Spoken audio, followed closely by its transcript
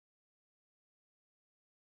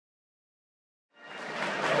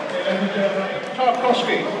Well,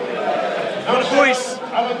 the boys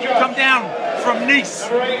come down from Nice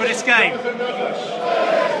for this game.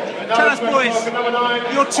 Tell us, boys,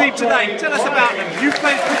 your team today, tell us about them. You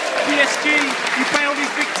play PSG, you play all these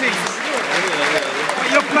big teams. But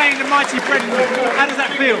you're playing the mighty Brentford. How does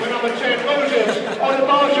that feel?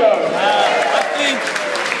 I think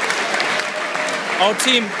our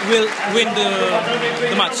team will win the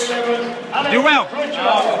match. Do well. We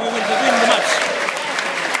will win the match.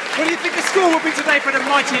 What do you think the score will be today for the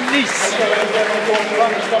mighty Nice?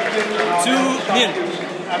 2-0.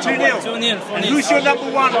 2-0. And who's your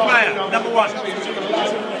number one player? Number one?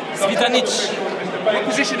 Svitanic. What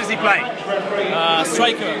position does he play?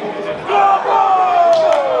 Striker.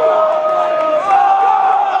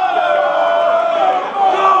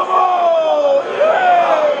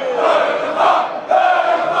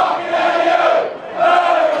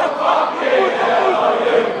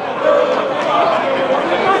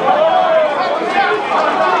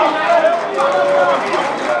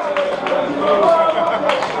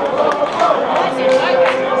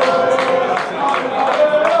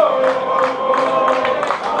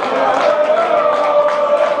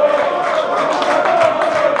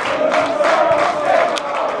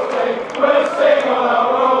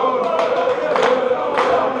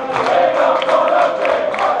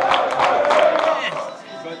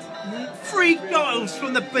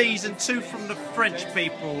 From the Bs and 2 from the French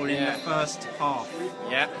people in the first half.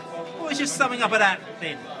 Yeah. What was your summing up of that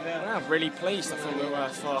then? Yeah, I'm really pleased. I think we were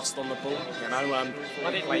fast on the ball. You know,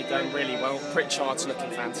 I think we done really well. Pritchard's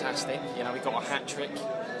looking fantastic. You know, we got a hat trick.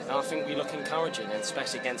 And I think we look encouraging, and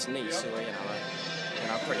especially against Nice, who are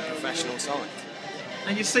a pretty professional side.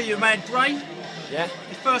 And you see, you made Gray. Yeah.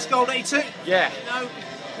 His first goal that he took. Yeah. You know,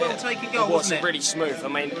 well taken goal, wasn't it? Really smooth. I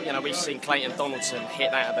mean, you know, we've seen Clayton Donaldson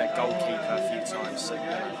hit that at their goalkeeper a few times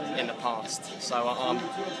in the past. So,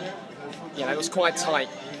 you know, it was quite tight,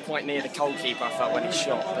 quite near the goalkeeper, I felt, when he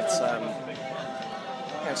shot. But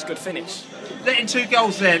yeah, it was a good finish. Letting 2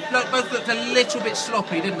 goals there. Both looked a little bit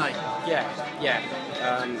sloppy, didn't they? Yeah.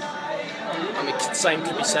 I mean, the same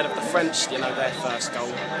could be said of the French. You know, their first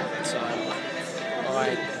goal.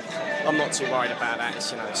 But, I'm not too worried about that. It's,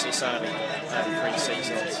 you know, it's early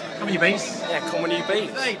pre-season. Come on, you bees. Yeah, come on, you bees.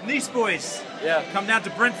 Hey, Nice boys. Yeah. Come down to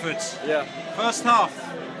Brentford. Yeah. First half.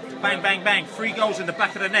 Bang, bang, bang. 3 goals in the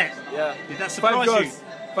back of the net. Yeah. Did that surprise you?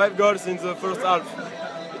 5 goals in the first half.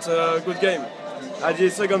 It's a good game. At the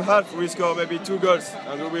second half, we score maybe 2 goals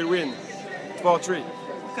and we will win 4-3.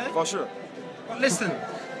 Okay. For sure. Well, listen,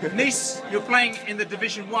 Nice, you're playing in the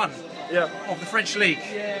Division 1 of the French League.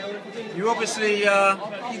 You obviously,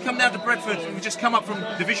 you come down to Brentford and we just come up from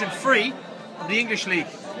Division 3 of the English League.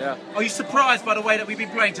 Yeah. Are you surprised by the way that we've been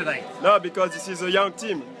playing today? No, because this is a young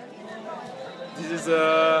team. This is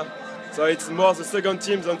so it's more the second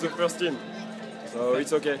team than the first team. So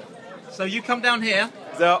it's okay. So you come down here.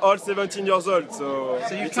 They are all 17 years old, so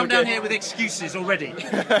you come down here with excuses already.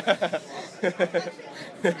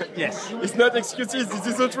 Yes. It's not excuses, this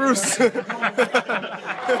is the truth.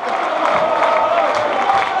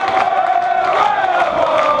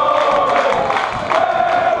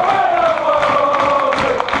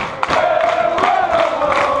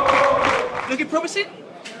 Looking promising?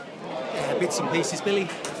 Yeah, bits and pieces, Billy.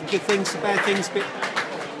 Some good things, some bad things, a bit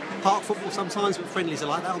park football sometimes, but friendlies are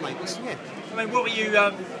like that, aren't they? But, yeah. I mean, what were you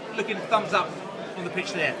looking thumbs up on the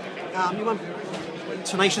pitch there? You won.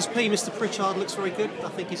 Tenacious P, Mr. Pritchard looks very good. I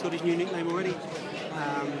think he's got his new nickname already.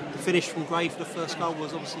 The finish from Gray for the first goal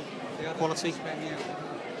was obviously quality.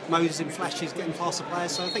 Moses in flashes, getting past the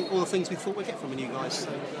players. So I think all the things we thought we'd get from the new guys.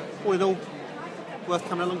 So all in all, worth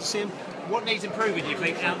coming along to see him. What needs improving, do you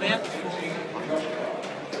think, out there?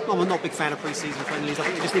 I'm not a big fan of pre-season friendlies. I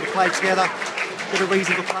think we just need to play together. Get a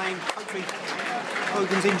reason for playing. Hopefully,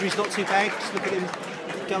 Hogan's injury's not too bad. Just look at him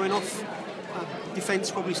going off.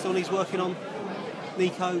 Defence probably still needs working on.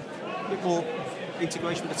 Nico, a bit more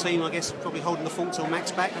integration with the team, I guess. Probably holding the fort till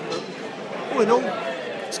Max back. But all in all,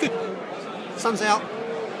 it's good. Sun's out.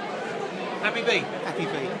 Happy B. Happy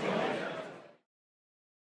B.